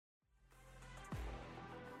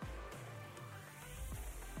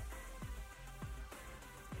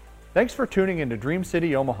Thanks for tuning into Dream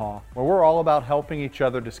City Omaha, where we're all about helping each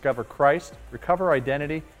other discover Christ, recover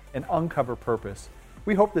identity, and uncover purpose.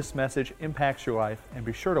 We hope this message impacts your life, and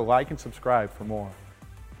be sure to like and subscribe for more.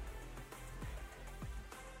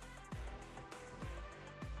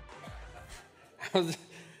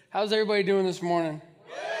 How's everybody doing this morning?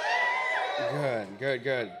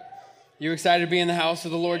 Good. You excited to be in the house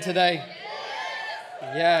of the Lord today?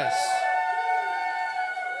 Yes.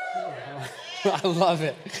 I love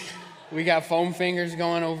it. We got foam fingers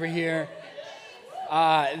going over here.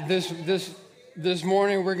 This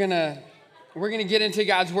morning we're gonna get into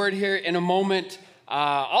God's word here in a moment.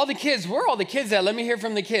 All the kids, where are all the kids at? Let me hear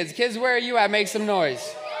from the kids. Kids, where are you at? Make some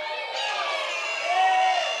noise.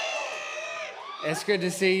 It's good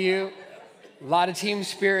to see you. A lot of team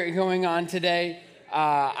spirit going on today.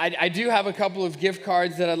 I do have a couple of gift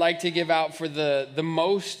cards that I'd like to give out for the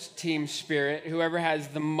most team spirit, whoever has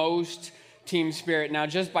the most team spirit. Now,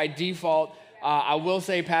 just by default, I will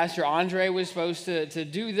say Pastor Andre was supposed to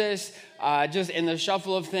do this. Just in the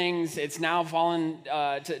shuffle of things, it's now fallen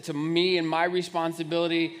to me and my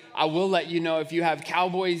responsibility. I will let you know, if you have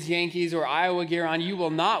Cowboys, Yankees, or Iowa gear on, you will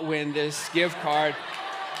not win this gift card.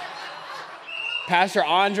 Pastor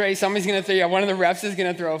Andre, somebody's going to throw, one of the refs is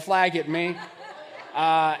going to throw a flag at me.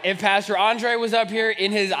 If Pastor Andre was up here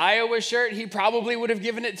in his Iowa shirt, he probably would have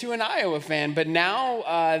given it to an Iowa fan. But now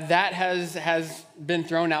that has been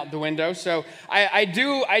thrown out the window. So I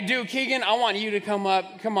do. Keegan, I want you to come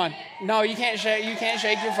up. Come on. No, you can't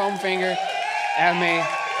shake your foam finger at me.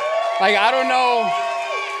 Like, I don't know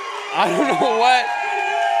what.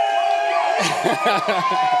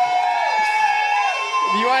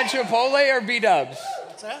 Do you want Chipotle or B-dubs?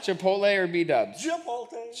 What's that? Chipotle or B-dubs?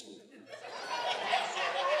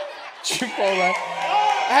 Chipotle.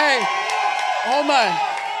 Hey, hold on.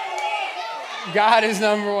 God is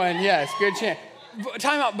number one. Yes, good chance.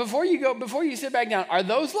 Time out. Before you sit back down, are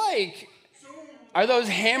those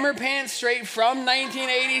Hammer pants straight from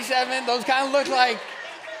 1987? Those kind of look like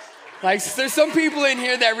there's some people in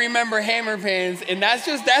here that remember Hammer pants, and that's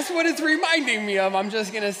what it's reminding me of. I'm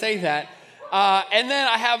just gonna say that. And then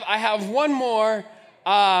I have one more.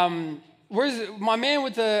 Where's my man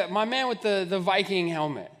with the Viking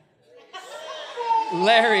helmet?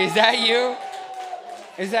 Larry, is that you?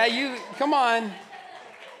 Is that you? Come on.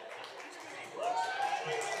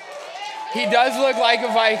 He does look like a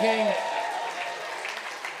Viking.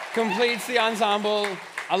 Completes the ensemble.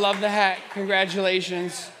 I love the hat.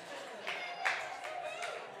 Congratulations.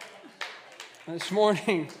 This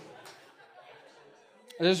morning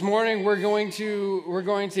we're going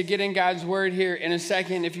to get in God's word here in a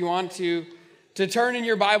second. If you want to turn in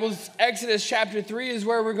your Bibles, Exodus chapter 3 is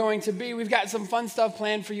where we're going to be. We've got some fun stuff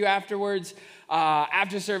planned for you afterwards.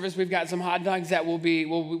 After service, we've got some hot dogs that we'll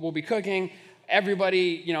be cooking.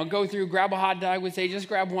 Everybody, go through, grab a hot dog. We'd say just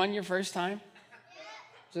grab one your first time.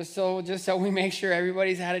 Just so we make sure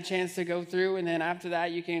everybody's had a chance to go through, and then after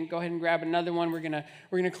that, you can go ahead and grab another one. We're gonna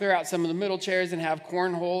clear out some of the middle chairs and have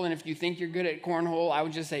cornhole. And if you think you're good at cornhole, I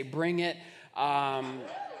would just say bring it.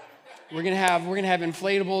 We're gonna have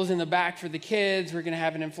inflatables in the back for the kids. We're gonna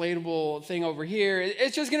have an inflatable thing over here.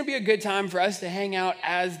 It's just gonna be a good time for us to hang out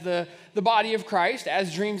as the body of Christ,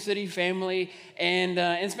 as Dream City family,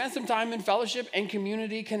 and spend some time in fellowship and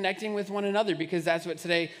community, connecting with one another, because that's what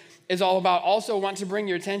today is all about. Also want to bring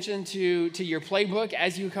your attention to your playbook.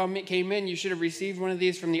 As you came in, you should have received one of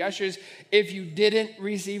these from the ushers. If you didn't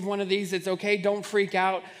receive one of these, it's okay. Don't freak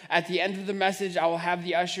out. At the end of the message, I will have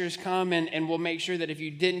the ushers come and we'll make sure that if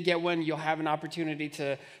you didn't get one, you'll have an opportunity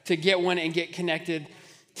to get one and get connected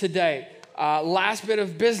today. Last bit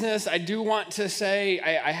of business, I do want to say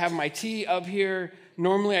I have my tea up here.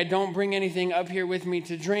 Normally, I don't bring anything up here with me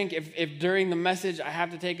to drink. If during the message I have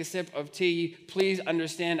to take a sip of tea, please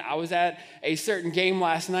understand I was at a certain game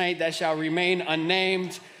last night that shall remain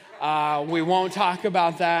unnamed. We won't talk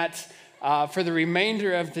about that for the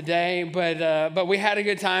remainder of the day, but we had a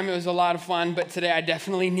good time. It was a lot of fun, but today I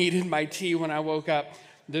definitely needed my tea when I woke up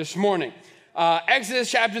this morning. Exodus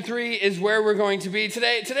chapter 3 is where we're going to be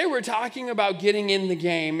today. Today we're talking about getting in the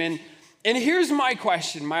game, and here's my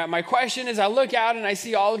question. My question is, I look out and I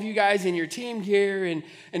see all of you guys in your team gear, and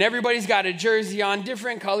everybody's got a jersey on,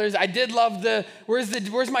 different colors. I did love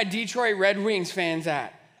where's my Detroit Red Wings fans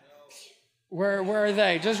at? Where are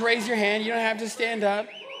they? Just raise your hand. You don't have to stand up.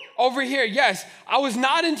 Over here, yes. I was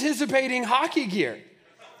not anticipating hockey gear.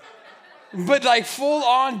 But like full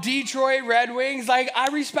on Detroit Red Wings, like I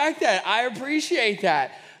respect that. I appreciate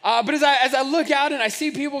that. But as I look out and I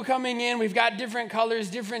see people coming in, we've got different colors,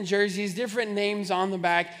 different jerseys, different names on the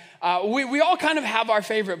back. We all kind of have our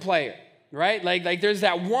favorite player. right? Like there's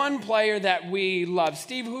that one player that we love.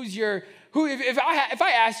 Steve, if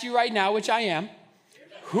I asked you right now, which I am,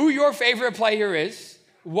 who your favorite player is,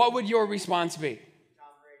 what would your response be?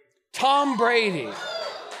 Tom Brady.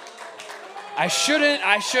 I shouldn't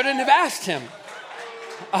have asked him.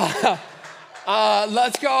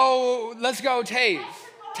 Let's go,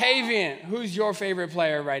 Tavian, who's your favorite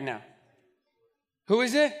player right now? Who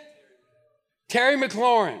is it? Terry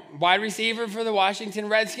McLaurin, wide receiver for the Washington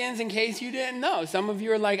Redskins, in case you didn't know. Some of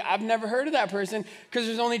you are like, I've never heard of that person because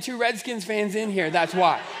there's only 2 Redskins fans in here. That's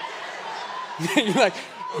why. You're like,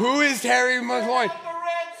 who is Terry McLaurin? They're not the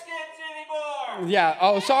Redskins anymore. Yeah,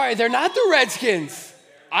 oh, sorry, they're not the Redskins.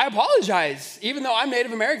 I apologize. Even though I'm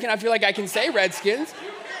Native American, I feel like I can say Redskins.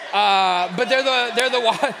 But they're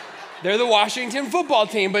the Washington football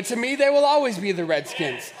team. But to me, they will always be the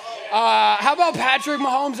Redskins. How about Patrick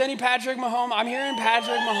Mahomes? Any Patrick Mahomes? I'm hearing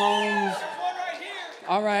Patrick Mahomes.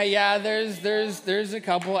 All right, yeah, there's a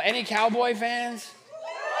couple. Any Cowboy fans?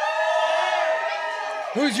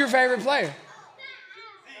 Who's your favorite player?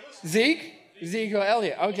 Zeke? Ezekiel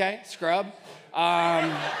Elliott. Okay, scrub.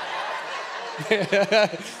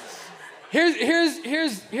 Here's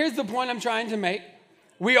the point I'm trying to make.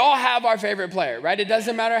 We all have our favorite player, right? It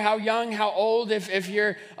doesn't matter how young, how old. If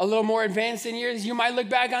you're a little more advanced in years, you might look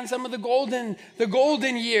back on some of the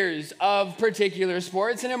golden years of particular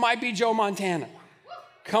sports, and it might be Joe Montana.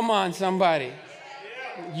 Come on, somebody.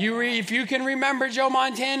 If you can remember Joe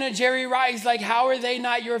Montana, Jerry Rice, like how are they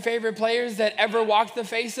not your favorite players that ever walked the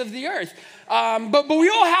face of the earth? But we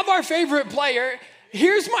all have our favorite player.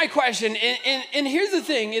 Here's my question, and here's the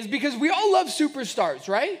thing, is because we all love superstars,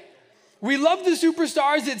 right? We love the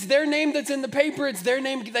superstars. It's their name that's in the paper. It's their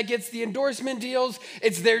name that gets the endorsement deals.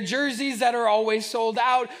 It's their jerseys that are always sold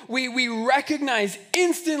out. We recognize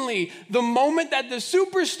instantly the moment that the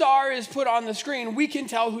superstar is put on the screen, we can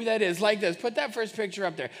tell who that is. Like this. Put that first picture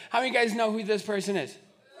up there. How many of you guys know who this person is?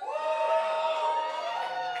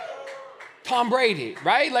 Tom Brady,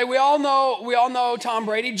 right? Like we all know Tom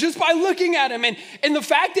Brady just by looking at him. And the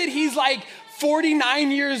fact that he's like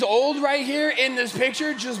 49 years old right here in this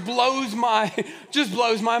picture just blows my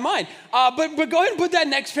mind. But go ahead and put that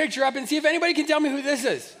next picture up and see if anybody can tell me who this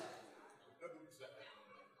is.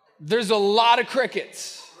 There's a lot of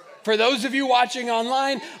crickets. For those of you watching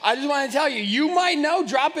online, I just want to tell you, you might know,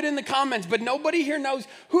 drop it in the comments, but nobody here knows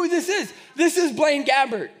who this is. This is Blaine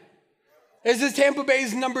Gabbert. This is Tampa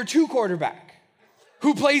Bay's number 2 quarterback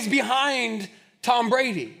who plays behind Tom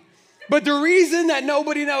Brady. But the reason that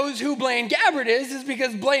nobody knows who Blaine Gabbert is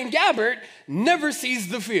because Blaine Gabbert never sees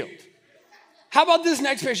the field. How about this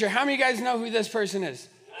next picture? How many of you guys know who this person is?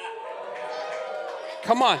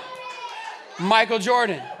 Come on. Michael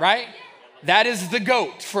Jordan, right? That is the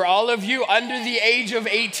GOAT. For all of you under the age of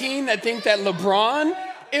 18 that think that LeBron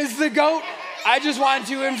is the GOAT, I just want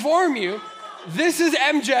to inform you, this is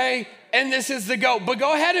MJ and this is the GOAT. But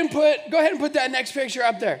go ahead and put that next picture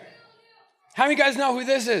up there. How many of you guys know who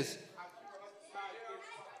this is?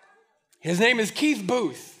 His name is Keith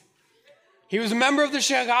Booth. He was a member of the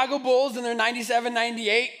Chicago Bulls in their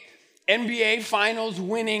 97-98 NBA Finals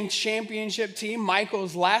winning championship team,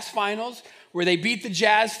 Michael's last finals, where they beat the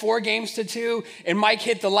Jazz 4-2, and Mike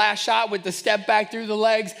hit the last shot with the step back through the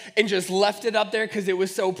legs and just left it up there because it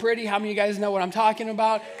was so pretty. How many of you guys know what I'm talking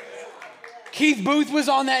about? Keith Booth was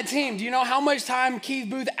on that team. Do you know how much time Keith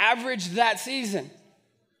Booth averaged that season?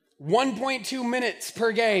 1.2 minutes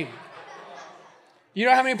per game. You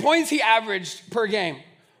know how many points he averaged per game?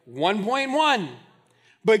 1.1.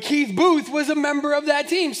 But Keith Booth was a member of that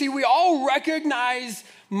team. See, we all recognize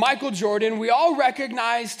Michael Jordan. We all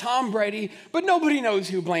recognize Tom Brady, but nobody knows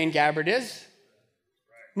who Blaine Gabbert is.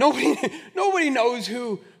 Nobody knows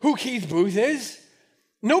who Keith Booth is.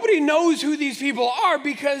 Nobody knows who these people are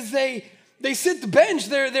because they sit the bench.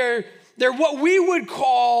 They're what we would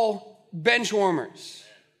call bench warmers.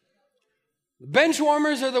 The bench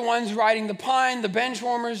warmers are the ones riding the pine. The bench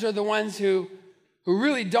warmers are the ones who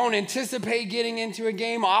really don't anticipate getting into a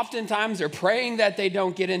game. Oftentimes they're praying that they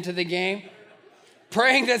don't get into the game,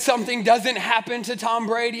 praying that something doesn't happen to Tom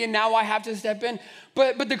Brady and now I have to step in.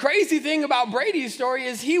 But the crazy thing about Brady's story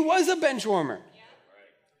is he was a bench warmer.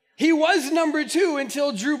 He was number 2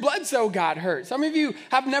 until Drew Bledsoe got hurt. Some of you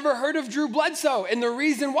have never heard of Drew Bledsoe, and the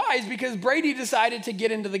reason why is because Brady decided to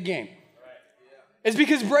get into the game. It's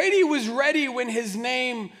because Brady was ready when his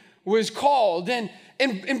name was called. And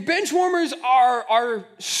bench warmers are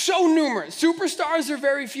so numerous. Superstars are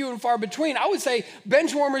very few and far between. I would say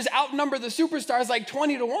bench warmers outnumber the superstars like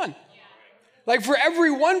 20-1. Like for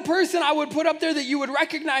every one person I would put up there that you would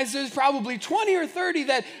recognize, there's probably 20 or 30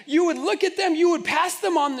 that you would look at them, you would pass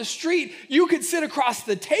them on the street, you could sit across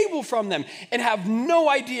the table from them and have no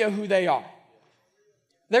idea who they are.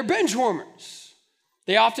 They're bench warmers.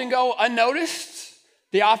 They often go unnoticed.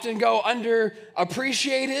 They often go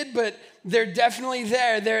underappreciated, but they're definitely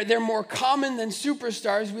there. They're more common than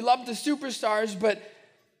superstars. We love the superstars, but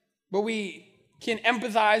we can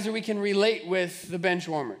empathize or we can relate with the bench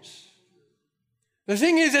warmers. The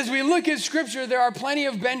thing is, as we look at Scripture, there are plenty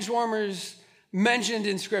of bench warmers mentioned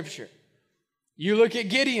in Scripture. You look at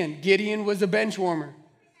Gideon. Gideon was a bench warmer.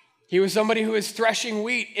 He was somebody who was threshing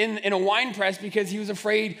wheat in a wine press because he was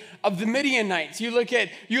afraid of the Midianites. You look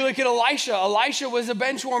at Elisha. Elisha was a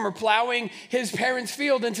bench warmer plowing his parents'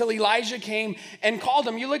 field until Elijah came and called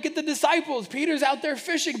him. You look at the disciples. Peter's out there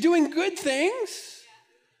fishing, doing good things.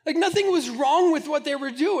 Like nothing was wrong with what they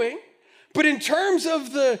were doing. But in terms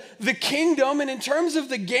of the kingdom and in terms of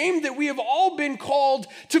the game that we have all been called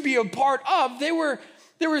to be a part of, they were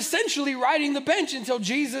essentially riding the bench until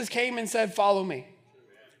Jesus came and said, "Follow me.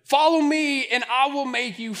 Follow me and I will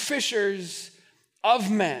make you fishers of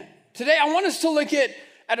men." Today, I want us to look at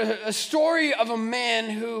a story of a man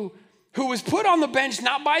who was put on the bench,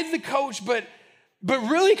 not by the coach, but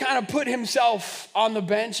really kind of put himself on the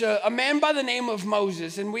bench, a man by the name of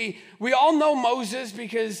Moses. And we all know Moses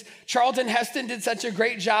because Charlton Heston did such a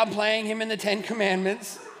great job playing him in the Ten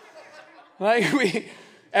Commandments.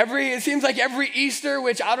 It seems like every Easter,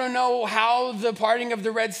 which I don't know how the parting of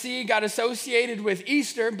the Red Sea got associated with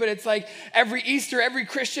Easter, but it's like every Easter, every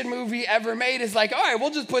Christian movie ever made is like, all right, we'll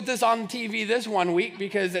just put this on TV this one week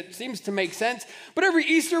because it seems to make sense. But every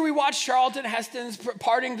Easter we watch Charlton Heston's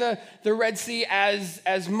parting the Red Sea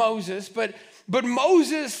as Moses. But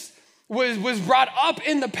Moses was brought up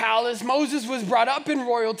in the palace. Moses was brought up in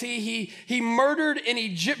royalty. He murdered an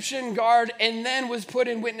Egyptian guard and then was put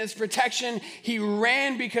in witness protection. He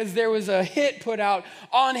ran because there was a hit put out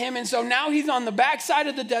on him. And so now he's on the backside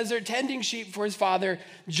of the desert tending sheep for his father,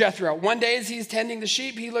 Jethro. One day as he's tending the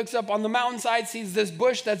sheep, he looks up on the mountainside, sees this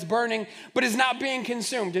bush that's burning, but is not being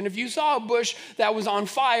consumed. And if you saw a bush that was on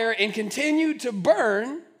fire and continued to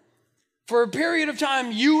burn for a period of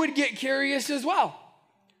time, you would get curious as well.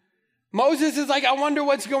 Moses is like, I wonder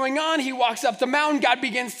what's going on. He walks up the mountain. God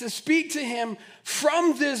begins to speak to him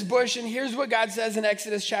from this bush. And here's what God says in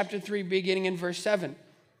Exodus chapter 3, beginning in verse 7.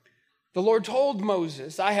 The Lord told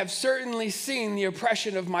Moses, "I have certainly seen the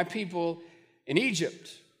oppression of my people in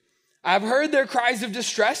Egypt. I have heard their cries of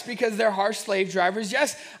distress because they're harsh slave drivers.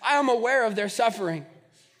 Yes, I am aware of their suffering.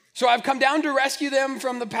 So I've come down to rescue them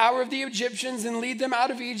from the power of the Egyptians and lead them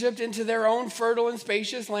out of Egypt into their own fertile and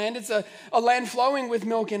spacious land. It's a land flowing with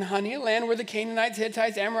milk and honey, a land where the Canaanites,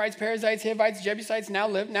 Hittites, Amorites, Perizzites, Hivites, Jebusites now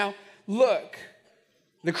live. Now look,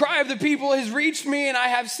 the cry of the people has reached me, and I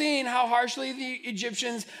have seen how harshly the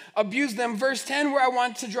Egyptians abuse them." Verse 10, where I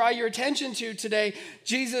want to draw your attention to today,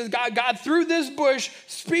 God through this bush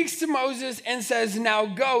speaks to Moses and says, "Now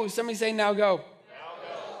go." Somebody say, "Now go."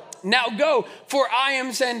 Now go, for I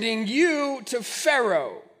am sending you to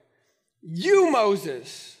Pharaoh. You,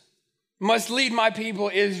 Moses, must lead my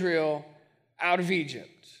people Israel out of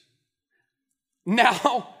Egypt.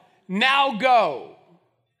 Now go.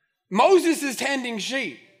 Moses is tending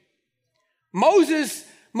sheep. Moses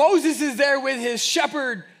is there with his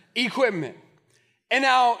shepherd equipment. And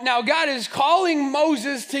now God is calling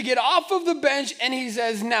Moses to get off of the bench, and he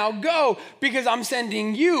says, "Now go, because I'm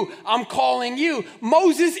sending you. I'm calling you.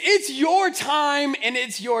 Moses, it's your time and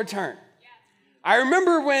it's your turn." Yeah. I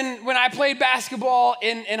remember when I played basketball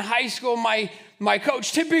in high school, my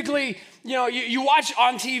coach typically, you watch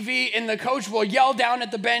on TV and the coach will yell down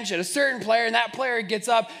at the bench at a certain player, and that player gets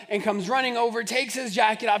up and comes running over, takes his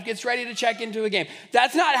jacket off, gets ready to check into a game.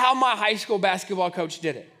 That's not how my high school basketball coach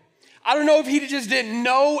did it. I don't know if he just didn't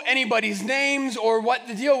know anybody's names or what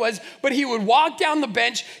the deal was, but he would walk down the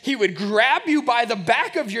bench, he would grab you by the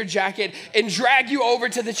back of your jacket and drag you over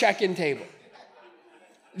to the check-in table.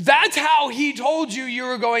 That's how he told you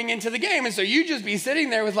were going into the game. And so you'd just be sitting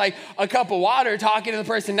there with like a cup of water talking to the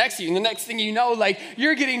person next to you. And the next thing you know, like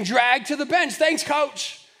you're getting dragged to the bench. Thanks,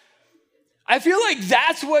 coach. I feel like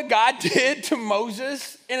that's what God did to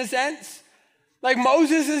Moses in a sense. Like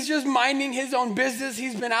Moses is just minding his own business.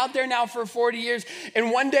 He's been out there now for 40 years. And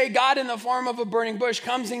one day God in the form of a burning bush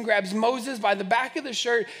comes and grabs Moses by the back of the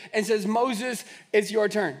shirt and says, "Moses, it's your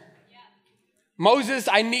turn. Yeah. Moses,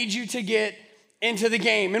 I need you to get into the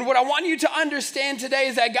game." And what I want you to understand today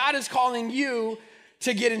is that God is calling you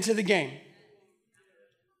to get into the game.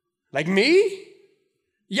 Like me?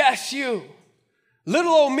 Yes, you.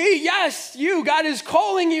 Little old me? Yes, you. God is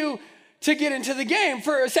calling you to get into the game.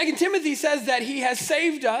 For 2 Timothy says that he has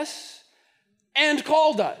saved us and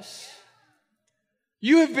called us.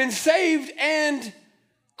 You have been saved and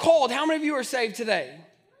called. How many of you are saved today?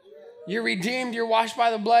 You're redeemed, you're washed by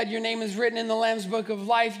the blood, your name is written in the Lamb's book of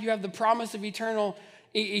life. You have the promise of eternal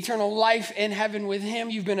life in heaven with him.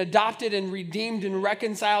 You've been adopted and redeemed and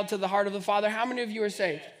reconciled to the heart of the Father. How many of you are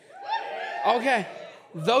saved? Okay.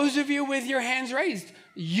 Those of you with your hands raised,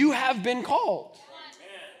 you have been called.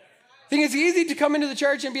 I think it's easy to come into the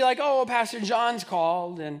church and be like, oh, Pastor John's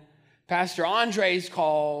called, and Pastor Andre's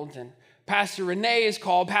called, and Pastor Renee is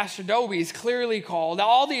called, Pastor Dobie is clearly called.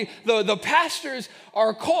 All the pastors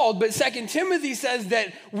are called, but 2 Timothy says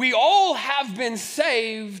that we all have been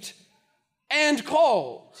saved and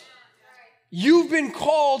called. You've been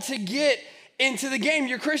called to get into the game.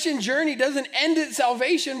 Your Christian journey doesn't end at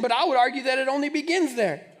salvation, but I would argue that it only begins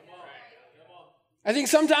there. I think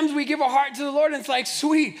sometimes we give our heart to the Lord and it's like,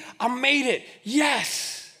 sweet, I made it.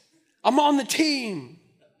 Yes, I'm on the team.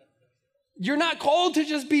 You're not called to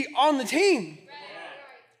just be on the team.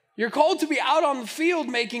 You're called to be out on the field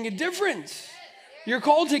making a difference. You're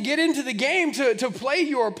called to get into the game, to play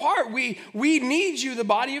your part. We need you. The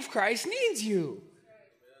body of Christ needs you.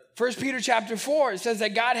 1 Peter chapter 4, it says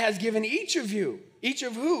that God has given each of you. Each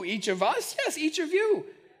of who? Each of us? Yes, each of you.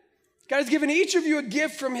 God has given each of you a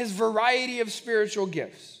gift from his variety of spiritual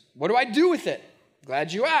gifts. What do I do with it?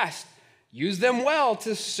 Glad you asked. Use them well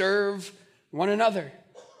to serve one another.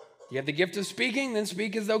 Do you have the gift of speaking? Then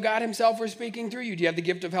speak as though God himself were speaking through you. Do you have the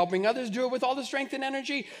gift of helping others? Do it with all the strength and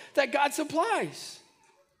energy that God supplies.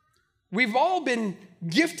 We've all been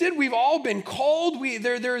gifted. We've all been called.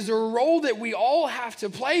 There's a role that we all have to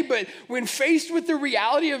play. But when faced with the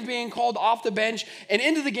reality of being called off the bench and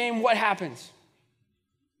into the game, what happens?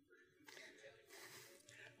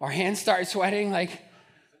 Our hands start sweating like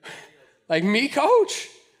me, coach?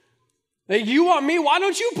 Like, you want me? Why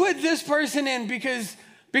don't you put this person in? Because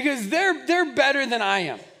they're better than I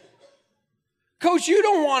am. Coach, you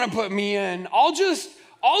don't want to put me in. I'll just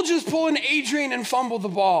pull an Adrian and fumble the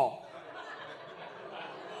ball.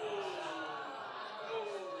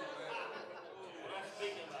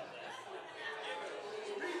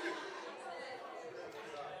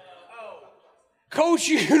 Coach,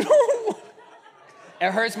 you don't.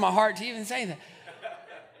 It hurts my heart to even say that.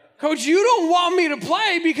 Coach, you don't want me to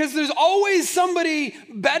play because there's always somebody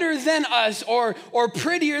better than us or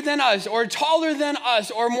prettier than us or taller than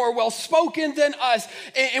us or more well-spoken than us.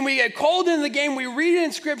 And we get called into the game. We read it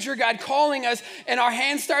in Scripture, God calling us, and our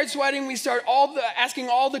hands start sweating. We start asking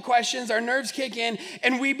all the questions. Our nerves kick in,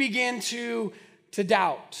 and we begin to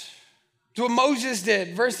doubt. It's what Moses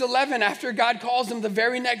did. Verse 11, after God calls him, the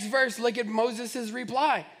very next verse, look at Moses'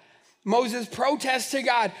 reply. Moses protests to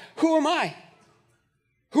God, who am I?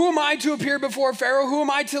 Who am I to appear before Pharaoh? Who am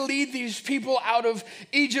I to lead these people out of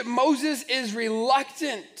Egypt? Moses is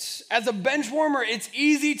reluctant. As a bench warmer, it's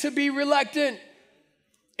easy to be reluctant.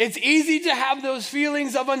 It's easy to have those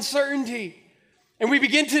feelings of uncertainty. And we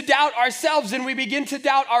begin to doubt ourselves, and we begin to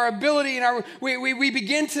doubt our ability, and we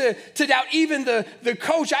begin to doubt even the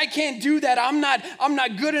coach. I can't do that. I'm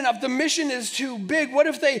not good enough. The mission is too big. What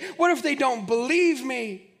if they don't believe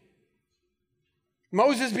me?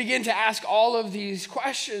 Moses began to ask all of these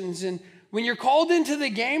questions, and when you're called into the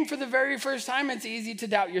game for the very first time, it's easy to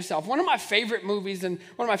doubt yourself. One of my favorite movies and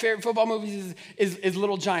one of my favorite football movies is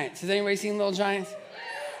Little Giants. Has anybody seen Little Giants?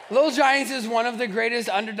 Little Giants is one of the greatest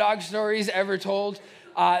underdog stories ever told.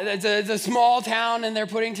 It's a small town, and they're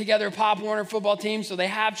putting together a Pop Warner football team, so they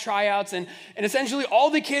have tryouts, and essentially all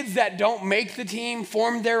the kids that don't make the team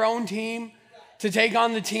form their own team to take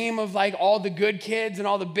on the team of like all the good kids and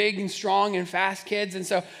all the big and strong and fast kids. And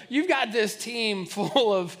so you've got this team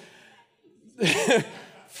full of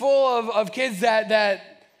kids that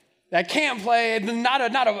can't play, not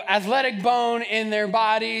an athletic bone in their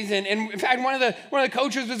bodies. And in fact, one of the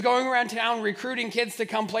coaches was going around town recruiting kids to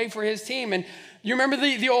come play for his team. And you remember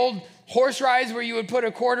the old horse rides where you would put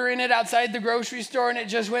a quarter in it outside the grocery store and it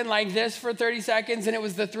just went like this for 30 seconds and it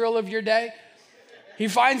was the thrill of your day? He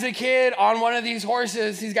finds a kid on one of these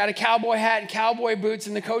horses. He's got a cowboy hat and cowboy boots,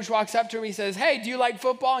 and the coach walks up to him. He says, hey, do you like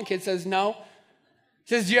football? And kid says, no.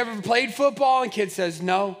 He says, do you ever played football? And kid says,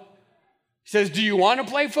 no. He says, do you want to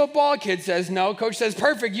play football? Kid says, no. Coach says,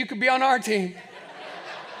 perfect, you could be on our team.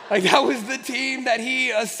 Like, that was the team that he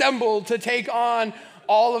assembled to take on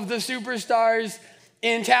all of the superstars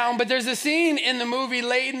in town. But there's a scene in the movie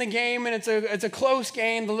late in the game, and it's a close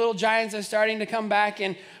game. The Little Giants are starting to come back,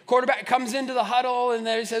 and quarterback comes into the huddle, and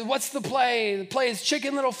they says, what's the play? The play is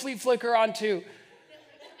Chicken Little Flea Flicker on 2.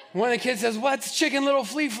 One of the kids says, what's Chicken Little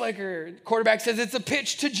Flea Flicker? The quarterback says, it's a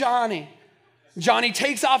pitch to Johnny. Johnny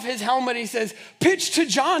takes off his helmet. He says, pitch to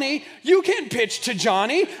Johnny. You can't pitch to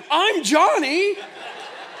Johnny. I'm Johnny.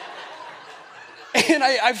 And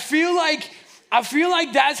I feel like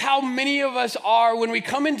that's how many of us are when we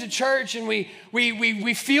come into church and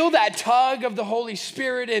we feel that tug of the Holy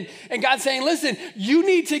Spirit and God's saying, listen, you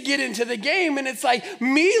need to get into the game. And it's like,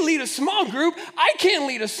 me lead a small group. I can't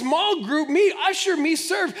lead a small group. Me usher, me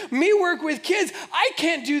serve, me work with kids. I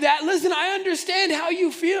can't do that. Listen, I understand how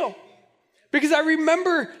you feel. Because I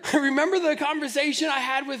remember the conversation I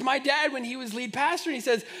had with my dad when he was lead pastor. And he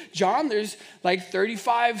says, John, there's like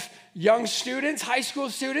 35 young students, high school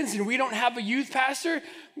students, and we don't have a youth pastor.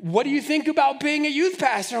 What do you think about being a youth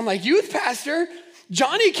pastor? I'm like, youth pastor?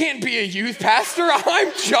 Johnny can't be a youth pastor.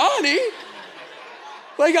 I'm Johnny.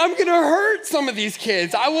 Like, I'm going to hurt some of these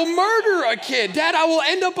kids. I will murder a kid. Dad, I will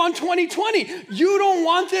end up on 2020. You don't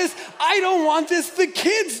want this. I don't want this. The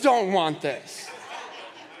kids don't want this.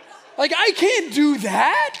 Like, I can't do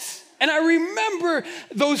that. And I remember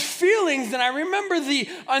those feelings, and I remember the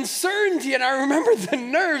uncertainty, and I remember the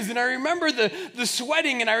nerves, and I remember the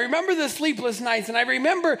sweating, and I remember the sleepless nights, and I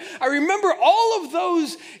remember all of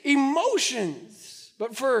those emotions.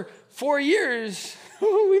 But for 4 years,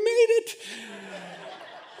 we made it.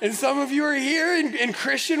 And some of you are here, and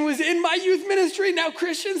Christian was in my youth ministry. Now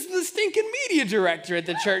Christian's the stinking media director at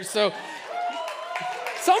the church. So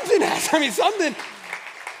something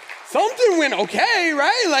went okay,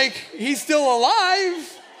 right? Like, he's still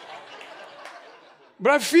alive.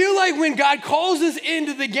 But I feel like when God calls us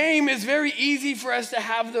into the game, it's very easy for us to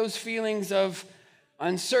have those feelings of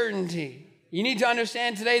uncertainty. You need to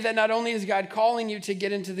understand today that not only is God calling you to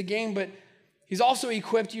get into the game, but he's also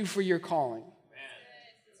equipped you for your calling.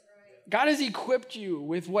 God has equipped you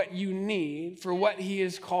with what you need for what he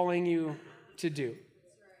is calling you to do.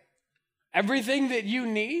 Everything that you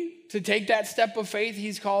need to take that step of faith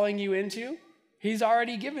he's calling you into, he's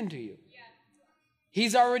already given to you.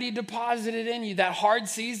 He's already deposited in you. That hard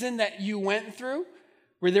season that you went through,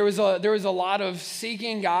 where there was a lot of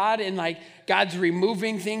seeking God and like God's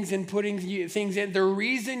removing things and putting things in. The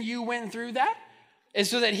reason you went through that is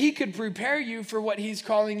so that he could prepare you for what he's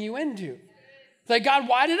calling you into. It's like, God,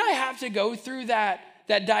 why did I have to go through that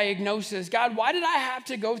diagnosis? God, why did I have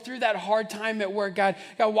to go through that hard time at work? God,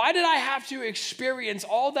 why did I have to experience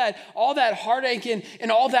all that heartache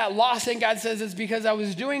and all that loss? And God says it's because I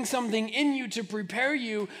was doing something in you to prepare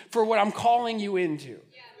you for what I'm calling you into.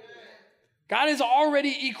 God has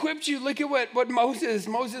already equipped you. Look at what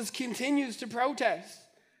Moses continues to protest.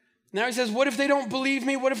 Now he says, what if they don't believe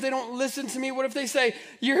me? What if they don't listen to me? What if they say,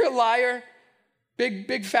 you're a liar?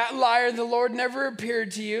 Big fat liar, the Lord never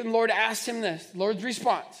appeared to you. And the Lord asked him this, the Lord's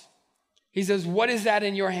response. He says, what is that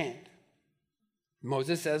in your hand?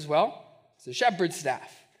 Moses says, well, it's a shepherd's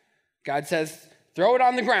staff. God says, throw it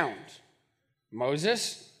on the ground.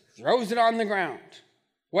 Moses throws it on the ground.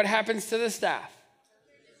 What happens to the staff?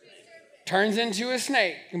 Turns into a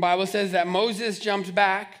snake. The Bible says that Moses jumped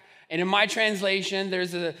back. And in my translation,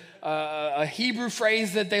 there's a Hebrew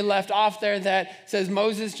phrase that they left off there that says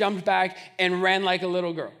Moses jumped back and ran like a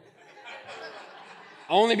little girl.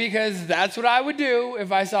 Only because that's what I would do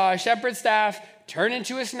if I saw a shepherd's staff turn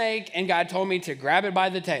into a snake and God told me to grab it by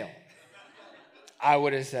the tail. I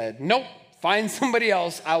would have said, nope, find somebody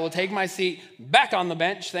else. I will take my seat back on the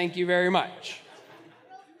bench. Thank you very much.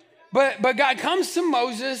 But God comes to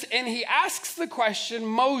Moses and he asks the question,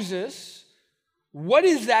 Moses, what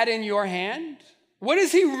is that in your hand? What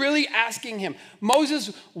is he really asking him?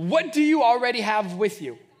 Moses, what do you already have with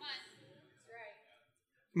you?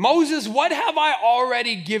 Moses, what have I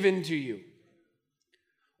already given to you?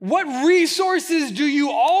 What resources do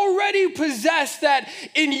you already possess that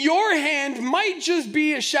in your hand might just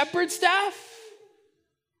be a shepherd's staff,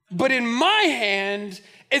 but in my hand,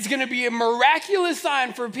 it's going to be a miraculous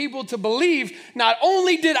sign for people to believe, not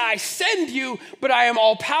only did I send you, but I am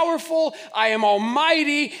all powerful, I am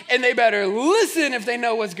almighty, and they better listen if they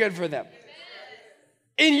know what's good for them.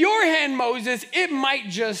 In your hand, Moses, it might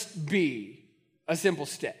just be a simple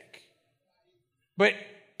stick. But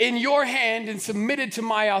in your hand and submitted to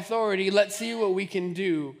my authority, let's see what we can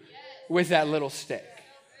do with that little stick.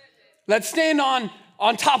 Let's stand on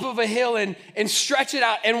top of a hill and stretch it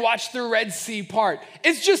out and watch the Red Sea part.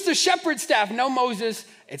 It's just a shepherd's staff. No, Moses,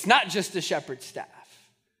 it's not just a shepherd's staff.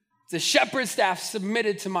 It's a shepherd's staff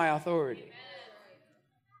submitted to my authority.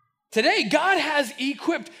 Today, God has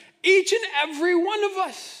equipped each and every one of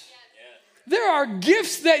us. There are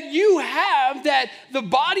gifts that you have that the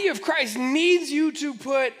body of Christ needs you to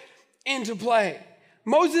put into play.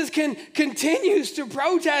 Moses continues to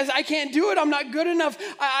protest. I can't do it. I'm not good enough.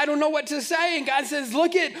 I don't know what to say. And God says,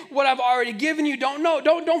 look at what I've already given you.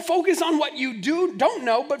 Don't focus on what you don't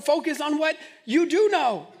know, but focus on what you do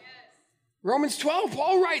know. Yes. Romans 12,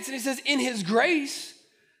 Paul writes, and he says, in his grace,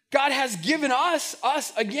 God has given us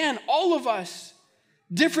again, all of us,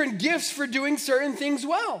 different gifts for doing certain things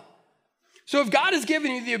well. So if God has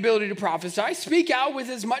given you the ability to prophesy, speak out with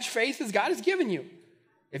as much faith as God has given you.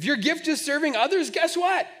 If your gift is serving others, guess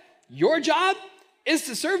what? Your job is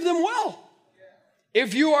to serve them well.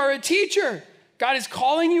 If you are a teacher, God is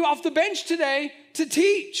calling you off the bench today to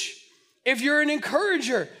teach. If you're an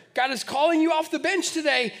encourager, God is calling you off the bench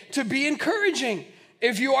today to be encouraging.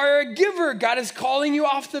 If you are a giver, God is calling you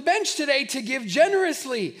off the bench today to give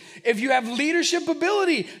generously. If you have leadership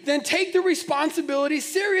ability, then take the responsibility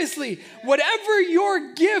seriously. Whatever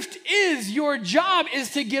your gift is, your job is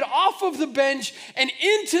to get off of the bench and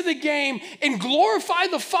into the game and glorify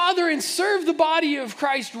the Father and serve the body of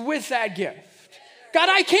Christ with that gift. God,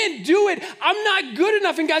 I can't do it. I'm not good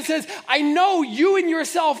enough. And God says, I know you and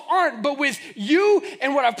yourself aren't, but with you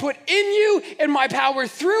and what I've put in you and my power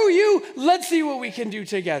through you, let's see what we can do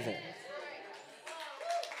together.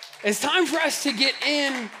 It's time for us to get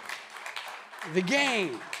in the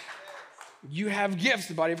game. You have gifts.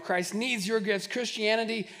 The body of Christ needs your gifts.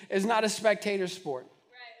 Christianity is not a spectator sport.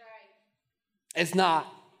 It's not.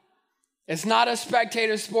 It's not a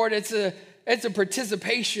spectator sport. It's a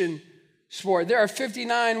participation sport. There are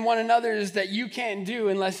 59 one another's that you can't do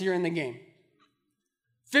unless you're in the game.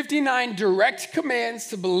 59 direct commands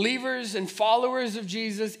to believers and followers of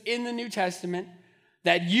Jesus in the New Testament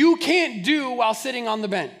that you can't do while sitting on the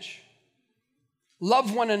bench.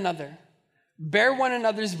 Love one another. Bear one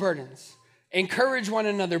another's burdens. Encourage one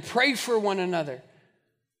another. Pray for one another.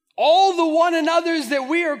 All the one another's that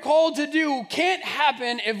we are called to do can't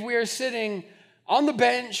happen if we are sitting on the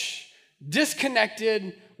bench,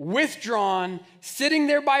 disconnected, withdrawn, sitting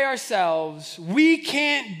there by ourselves. We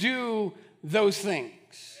can't do those things.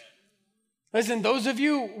 Listen, those of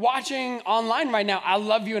you watching online right now, I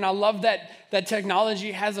love you, and I love that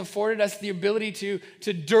technology has afforded us the ability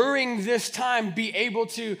to during this time be able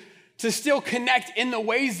to still connect in the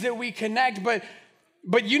ways that we connect.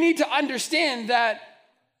 But you need to understand that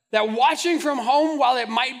watching from home, while it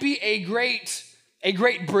might be a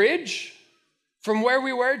great bridge from where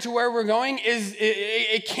we were to where we're going,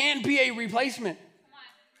 it can't be a replacement.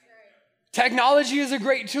 Technology is a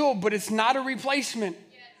great tool, but it's not a replacement.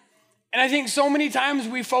 And I think so many times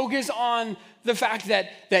we focus on the fact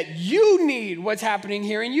that you need what's happening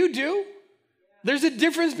here, and you do. There's a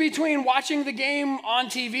difference between watching the game on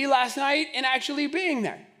TV last night and actually being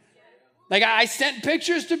there. Like, I sent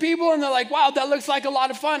pictures to people, and they're like, wow, that looks like a lot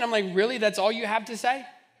of fun. I'm like, really? That's all you have to say?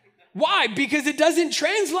 Why? Because it doesn't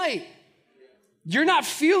translate. You're not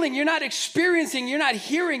feeling, you're not experiencing, you're not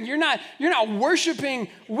hearing, you're not worshiping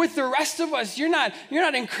with the rest of us. You're not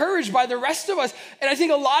encouraged by the rest of us. And I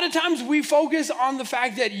think a lot of times we focus on the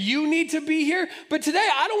fact that you need to be here. But today,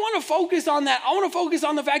 I don't want to focus on that. I want to focus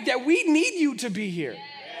on the fact that we need you to be here.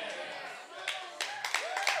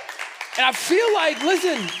 And I feel like,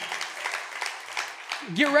 listen,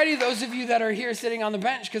 get ready, those of you that are here sitting on the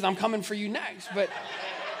bench, because I'm coming for you next. But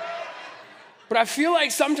I feel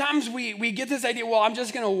like sometimes we get this idea, well, I'm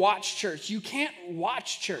just going to watch church. You can't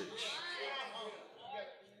watch church.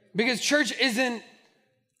 Because church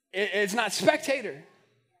it's not spectator.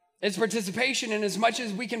 It's participation. And as much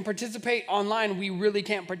as we can participate online, we really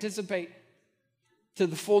can't participate to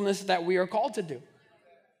the fullness that we are called to do.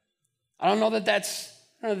 I don't know that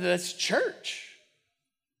that's church.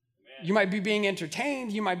 You might be being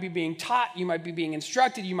entertained, you might be being taught, you might be being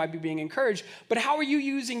instructed, you might be being encouraged, but how are you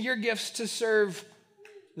using your gifts to serve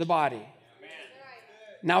the body? Amen.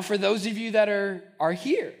 Now, for those of you that are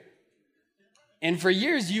here, and for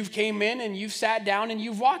years you've came in and you've sat down and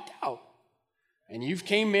you've walked out. And you've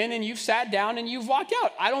came in and you've sat down and you've walked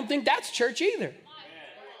out. I don't think that's church either. Amen.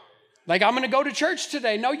 Like, I'm going to go to church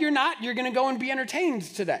today. No, you're not. You're going to go and be entertained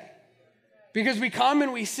today. Because we come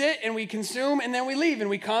and we sit and we consume and then we leave. And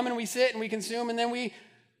we come and we sit and we consume and then we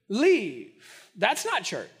leave. That's not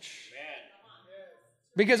church.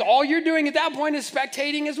 Because all you're doing at that point is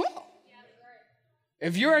spectating as well.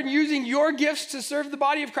 If you're using your gifts to serve the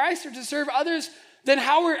body of Christ or to serve others, then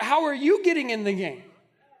how are you getting in the game?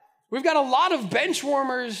 We've got a lot of bench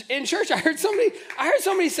warmers in church. I heard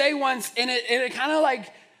somebody say once, and it kind of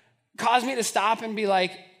like caused me to stop and be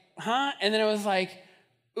like, huh? And then it was like,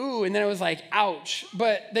 ooh, and then it was like, ouch.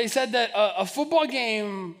 But they said that a football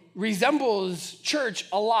game resembles church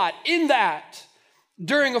a lot in that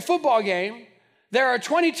during a football game, there are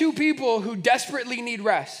 22 people who desperately need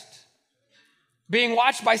rest. being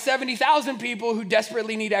watched by 70,000 people who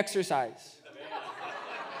desperately need exercise.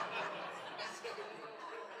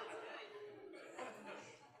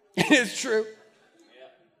 It is true.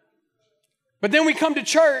 But then we come to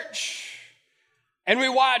church and we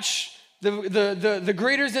watch the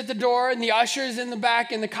greeters at the door and the ushers in the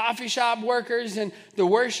back and the coffee shop workers and the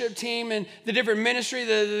worship team and the different ministry,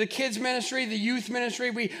 the kids ministry, the youth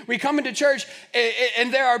ministry. We come into church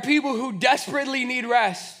and there are people who desperately need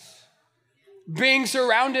rest, being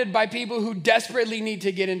surrounded by people who desperately need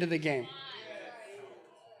to get into the game.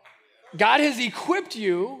 God has equipped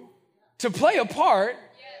you to play a part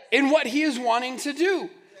in what he is wanting to do.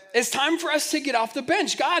 It's time for us to get off the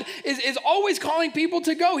bench. God is always calling people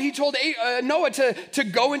to go. He told Noah to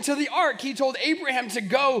go into the ark. He told Abraham to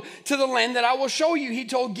go to the land that I will show you. He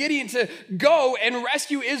told Gideon to go and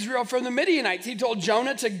rescue Israel from the Midianites. He told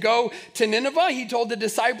Jonah to go to Nineveh. He told the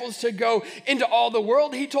disciples to go into all the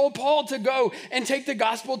world. He told Paul to go and take the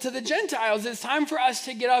gospel to the Gentiles. It's time for us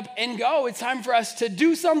to get up and go. It's time for us to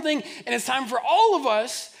do something, and it's time for all of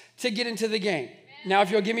us to get into the game. Now,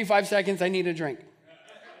 if you'll give me 5 seconds, I need a drink.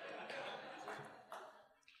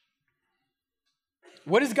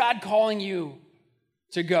 What is God calling you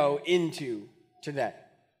to go into today?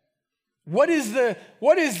 What is the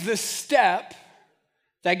step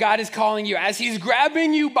that God is calling you as he's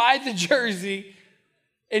grabbing you by the jersey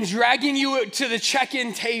and dragging you to the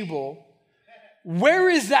check-in table? Where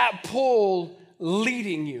is that pull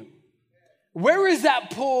leading you? Where is that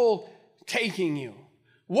pull taking you?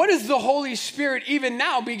 What is the Holy Spirit even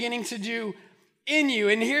now beginning to do in you?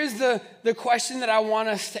 And here's the question that I want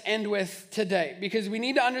us to end with today, because we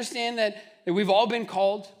need to understand that we've all been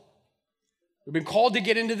called. We've been called to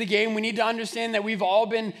get into the game. We need to understand that we've all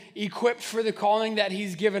been equipped for the calling that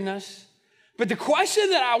he's given us. But the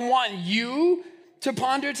question that I want you to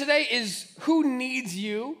ponder today is, who needs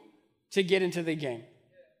you to get into the game?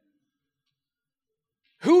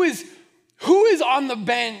 Who is on the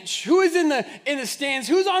bench? Who is in the stands?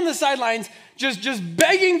 Who's on the sidelines just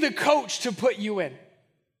begging the coach to put you in?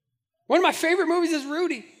 One of my favorite movies is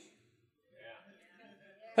Rudy.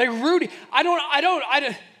 Like Rudy, I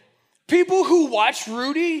don't people who watch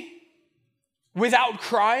Rudy without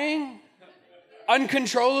crying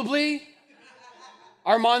uncontrollably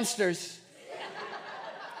are monsters.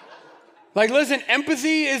 Like, listen,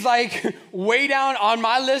 empathy is like way down on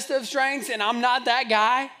my list of strengths, and I'm not that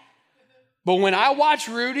guy. But when I watch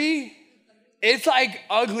Rudy, it's like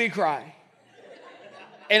ugly cry.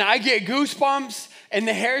 And I get goosebumps and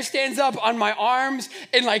the hair stands up on my arms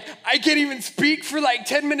and like I can't even speak for like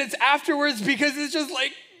 10 minutes afterwards because it's just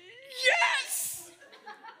like, yes!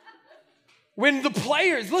 When the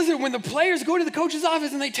players go to the coach's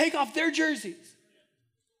office and they take off their jerseys,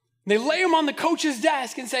 they lay them on the coach's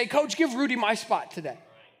desk and say, Coach, give Rudy my spot today.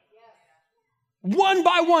 One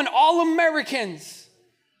by one, all Americans.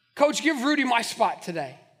 Coach, give Rudy my spot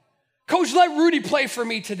today. Coach, let Rudy play for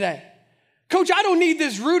me today. Coach, I don't need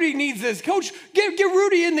this. Rudy needs this. Coach, get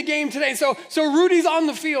Rudy in the game today. So Rudy's on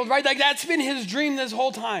the field, right? Like that's been his dream this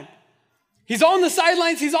whole time. He's on the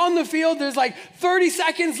sidelines. He's on the field. There's like 30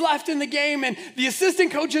 seconds left in the game. And the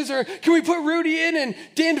assistant coaches are, can we put Rudy in? And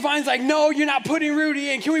Dan Devine's like, no, you're not putting Rudy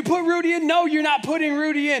in. Can we put Rudy in? No, you're not putting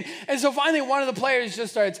Rudy in. And so finally one of the players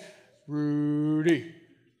just starts, Rudy,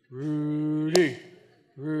 Rudy,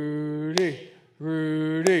 Rudy,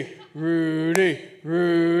 Rudy, Rudy,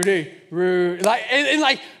 Rudy, Rudy. Like, and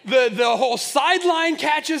like the whole sideline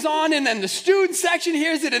catches on, and then the student section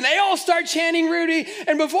hears it, and they all start chanting Rudy.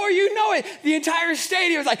 And before you know it, the entire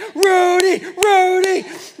stadium is like, Rudy, Rudy.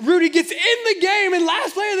 Rudy gets in the game, and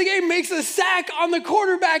last play of the game makes a sack on the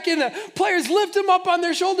quarterback, and the players lift him up on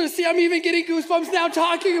their shoulders. See, I'm even getting goosebumps now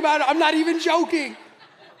talking about it. I'm not even joking.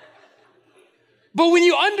 But when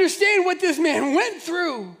you understand what this man went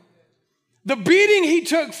through, the beating he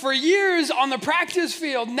took for years on the practice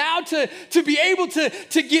field, now to be able to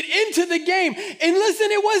get into the game. And listen,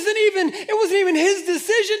 it wasn't even his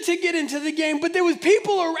decision to get into the game, but there was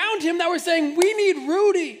people around him that were saying, we need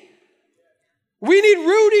Rudy. We need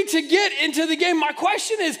Rudy to get into the game. My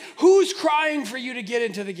question is, who's crying for you to get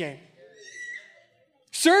into the game?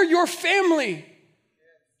 Sir, your family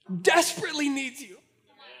desperately needs you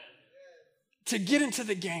to get into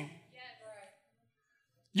the game.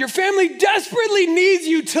 Your family desperately needs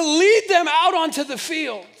you to lead them out onto the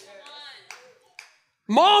field.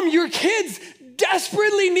 Mom, your kids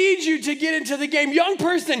desperately need you to get into the game. Young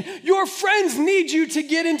person, your friends need you to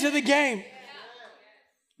get into the game.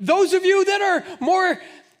 Those of you that are more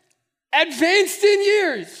advanced in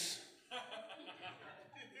years,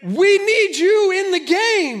 we need you in the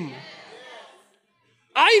game.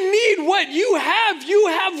 I need what you have. You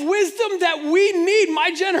have wisdom that we need.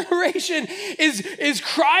 My generation is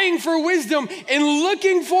crying for wisdom and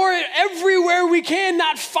looking for it everywhere we can,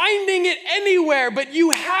 not finding it anywhere, but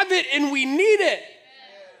you have it and we need it.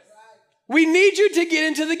 We need you to get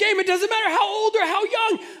into the game. It doesn't matter how old or how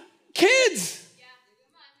young. Kids,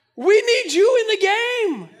 we need you in the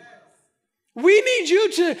game. We need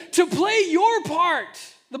you to play your part.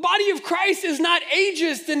 The body of Christ is not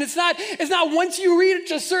ageist, and it's not once you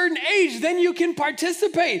reach a certain age, then you can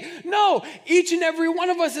participate. No, each and every one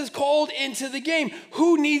of us is called into the game.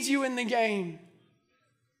 Who needs you in the game?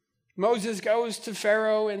 Moses goes to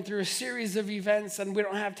Pharaoh, and through a series of events, and we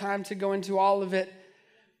don't have time to go into all of it,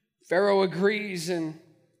 Pharaoh agrees, and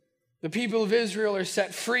the people of Israel are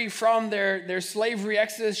set free from their slavery.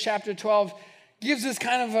 Exodus chapter 12 gives us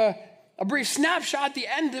kind of a brief snapshot at the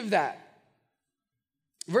end of that.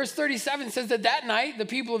 Verse 37 says that night, the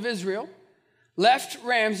people of Israel left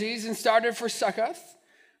Ramses and started for Succoth,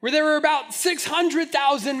 where there were about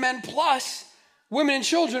 600,000 men plus women and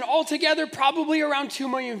children, altogether probably around 2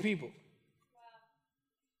 million people.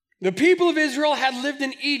 The people of Israel had lived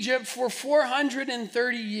in Egypt for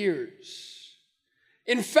 430 years.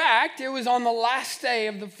 In fact, it was on the last day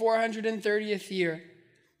of the 430th year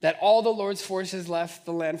that all the Lord's forces left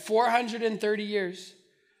the land. 430 years,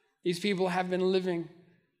 these people have been living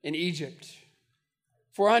in Egypt.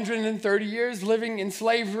 430 years living in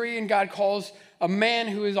slavery, and God calls a man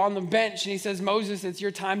who is on the bench and he says, Moses, it's your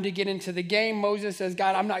time to get into the game. Moses says,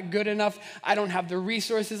 God, I'm not good enough. I don't have the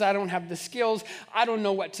resources. I don't have the skills. I don't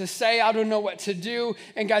know what to say. I don't know what to do.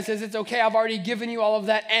 And God says, it's okay. I've already given you all of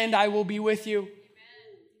that and I will be with you. Amen.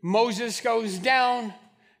 Moses goes down.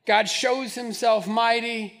 God shows himself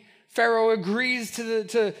mighty. Pharaoh agrees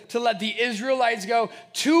to let the Israelites go.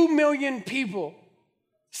 2 million people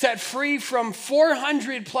set free from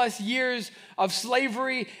 400 plus years of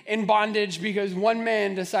slavery and bondage because one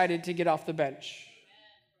man decided to get off the bench.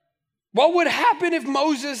 What would happen if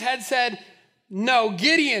Moses had said, no,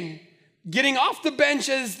 Gideon, getting off the bench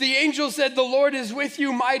as the angel said, the Lord is with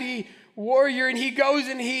you, mighty warrior, and he goes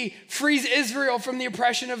and he frees Israel from the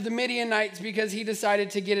oppression of the Midianites because he decided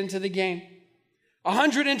to get into the game.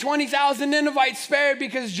 120,000 Ninevites spared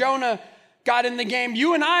because Jonah got in the game.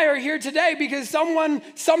 You and I are here today because someone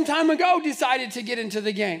some time ago decided to get into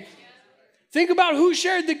the game. Think about who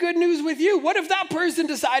shared the good news with you. What if that person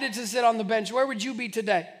decided to sit on the bench? Where would you be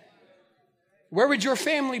today? Where would your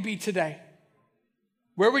family be today?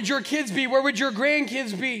 Where would your kids be? Where would your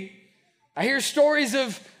grandkids be? I hear stories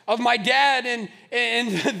of my dad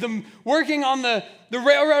and the working on the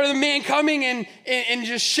railroad, and the man coming and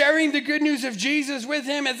just sharing the good news of Jesus with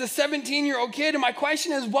him as a 17-year-old kid. And my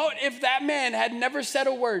question is, what if that man had never said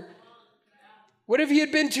a word? What if he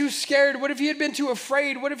had been too scared? What if he had been too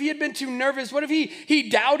afraid? What if he had been too nervous? What if he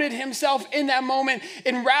doubted himself in that moment?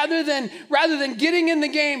 And rather than getting in the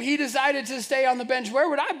game, he decided to stay on the bench. Where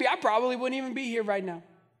would I be? I probably wouldn't even be here right now.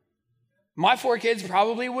 My 4 kids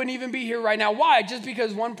probably wouldn't even be here right now. Why? Just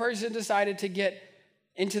because one person decided to get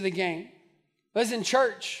into the game. Listen,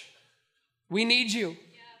 church, we need you.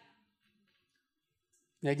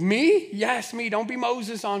 Like, me? Yes, me. Don't be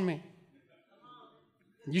Moses on me.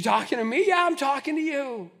 You talking to me? Yeah, I'm talking to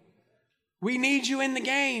you. We need you in the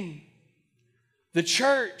game. The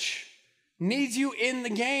church needs you in the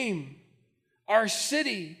game. Our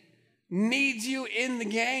city needs you in the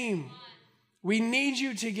game. We need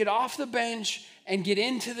you to get off the bench and get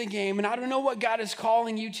into the game. And I don't know what God is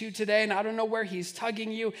calling you to today, and I don't know where he's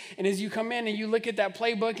tugging you. And as you come in and you look at that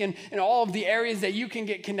playbook and all of the areas that you can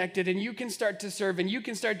get connected and you can start to serve and you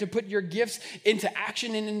can start to put your gifts into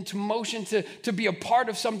action and into motion to be a part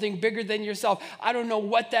of something bigger than yourself. I don't know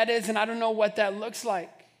what that is, and I don't know what that looks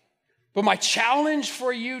like. But my challenge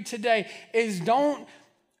for you today is don't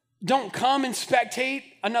come and spectate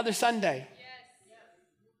another Sunday.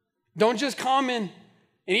 Don't just come and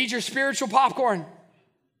eat your spiritual popcorn.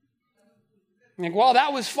 Like, well,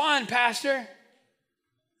 that was fun, Pastor.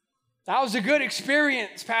 That was a good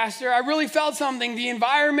experience, Pastor. I really felt something. The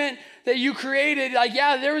environment that you created, like,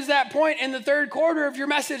 yeah, there was that point in the third quarter of your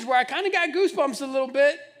message where I kind of got goosebumps a little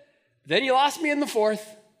bit. Then you lost me in the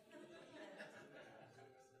fourth.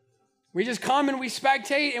 We just come and we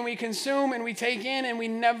spectate and we consume and we take in and we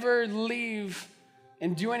never leave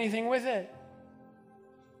and do anything with it.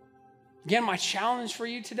 Again, my challenge for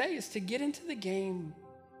you today is to get into the game.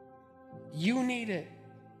 You need it.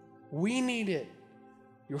 We need it.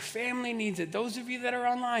 Your family needs it. Those of you that are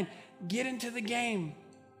online, get into the game.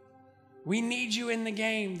 We need you in the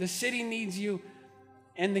game. The city needs you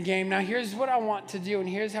in the game. Now, here's what I want to do, and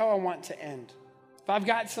here's how I want to end. If I've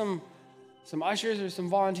got some some ushers or some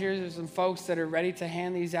volunteers or some folks that are ready to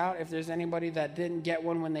hand these out if there's anybody that didn't get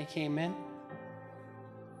one when they came in.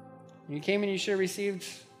 When you came in, you should have received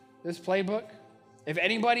this playbook. If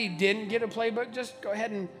anybody didn't get a playbook, just go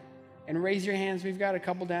ahead and raise your hands. We've got a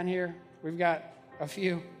couple down here. We've got a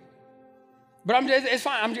few. But it's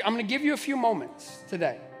fine. I'm going to give you a few moments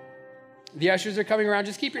today. The ushers are coming around.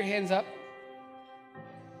 Just keep your hands up.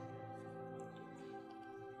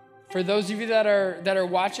 For those of you that are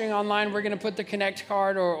watching online, we're going to put the Connect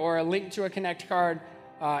card or a link to a Connect card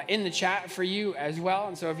in the chat for you as well.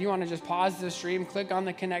 And so if you want to just pause the stream, click on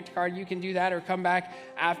the Connect card, you can do that, or come back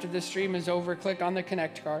after the stream is over, click on the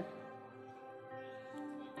Connect card.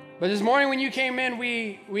 But this morning when you came in,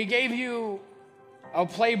 we gave you a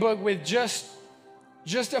playbook with just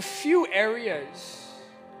a few areas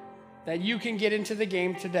that you can get into the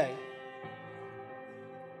game today.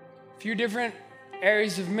 A few different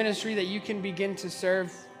areas of ministry that you can begin to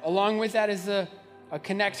serve. Along with that is a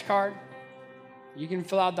Connect card. You can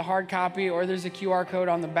fill out the hard copy, or there's a QR code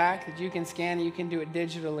on the back that you can scan, and you can do it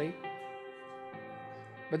digitally.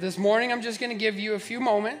 But this morning, I'm just going to give you a few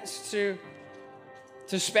moments to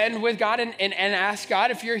spend with God and ask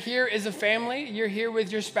God. If you're here as a family, you're here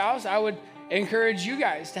with your spouse, I would encourage you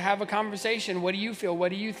guys to have a conversation. What do you feel? What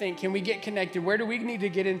do you think? Can we get connected? Where do we need to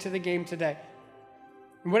get into the game today?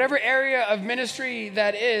 Whatever area of ministry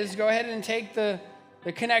that is, go ahead and take the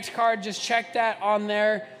Connect card, just check that on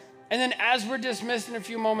there. And then as we're dismissed in a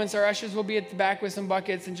few moments, our ushers will be at the back with some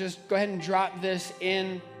buckets, and just go ahead and drop this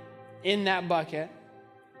in that bucket.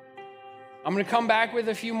 I'm going to come back with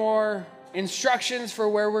a few more instructions for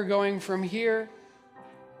where we're going from here.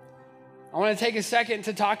 I want to take a second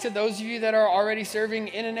to talk to those of you that are already serving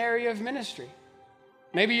in an area of ministry.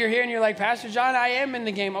 Maybe you're here and you're like, Pastor John, I am in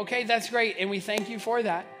the game. Okay, that's great, and we thank you for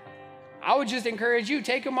that. I would just encourage you,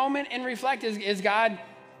 take a moment and reflect. Is God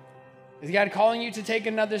calling you to take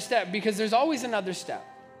another step? Because there's always another step.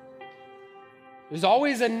 There's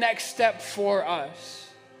always a next step for us.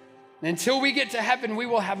 And until we get to heaven, we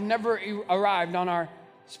will have never arrived on our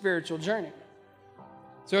spiritual journey.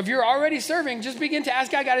 So if you're already serving, just begin to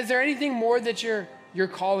ask God, is there anything more that you're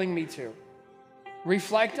calling me to?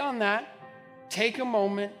 Reflect on that. Take a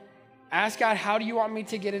moment. Ask God, how do you want me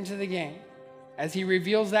to get into the game? As he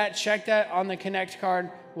reveals that, check that on the Connect card.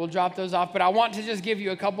 We'll drop those off. But I want to just give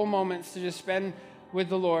you a couple moments to just spend with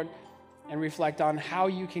the Lord and reflect on how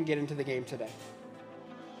you can get into the game today.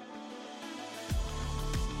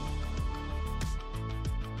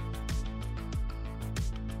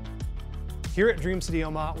 Here at Dream City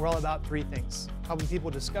Omaha, we're all about three things: helping people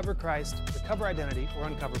discover Christ, recover identity, or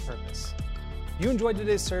uncover purpose. If you enjoyed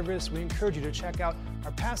today's service, we encourage you to check out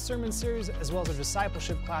our past sermon series as well as our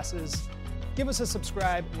discipleship classes. Give us a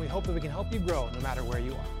subscribe, and we hope that we can help you grow no matter where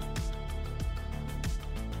you are.